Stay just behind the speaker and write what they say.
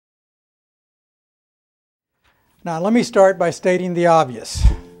Now let me start by stating the obvious.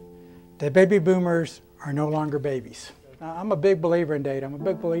 The baby boomers are no longer babies. Now, I'm a big believer in data. I'm a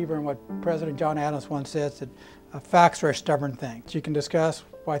big believer in what President John Adams once said, that facts are a stubborn thing. You can discuss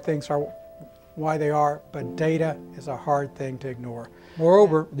why things are why they are, but data is a hard thing to ignore.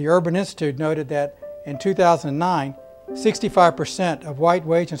 Moreover, the Urban Institute noted that in 2009, 65% of white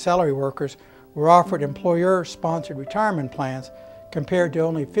wage and salary workers were offered employer-sponsored retirement plans compared to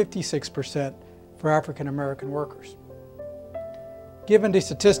only 56% for African American workers. Given these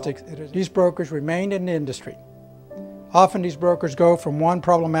statistics, these brokers remained in the industry. Often these brokers go from one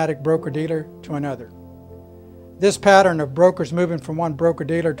problematic broker-dealer to another. This pattern of brokers moving from one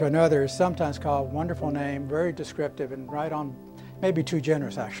broker-dealer to another is sometimes called, wonderful name, very descriptive and right on, maybe too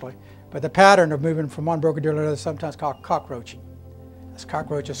generous actually, but the pattern of moving from one broker-dealer to another is sometimes called cockroaching. As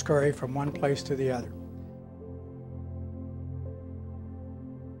cockroaches scurry from one place to the other.